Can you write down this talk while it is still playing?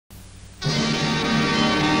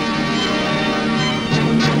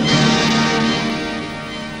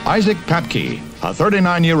Isaac Papke, a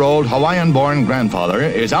 39-year-old Hawaiian-born grandfather,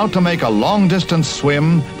 is out to make a long-distance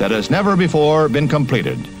swim that has never before been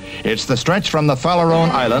completed. It's the stretch from the Farallone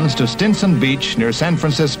Islands to Stinson Beach near San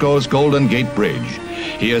Francisco's Golden Gate Bridge.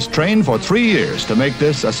 He has trained for 3 years to make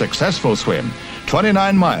this a successful swim,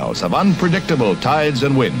 29 miles of unpredictable tides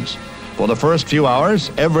and winds. For the first few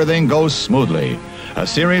hours, everything goes smoothly. A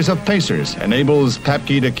series of pacers enables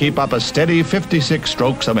Papke to keep up a steady 56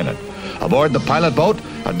 strokes a minute. Aboard the pilot boat,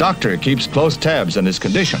 a doctor keeps close tabs on his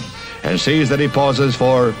condition and sees that he pauses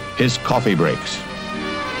for his coffee breaks.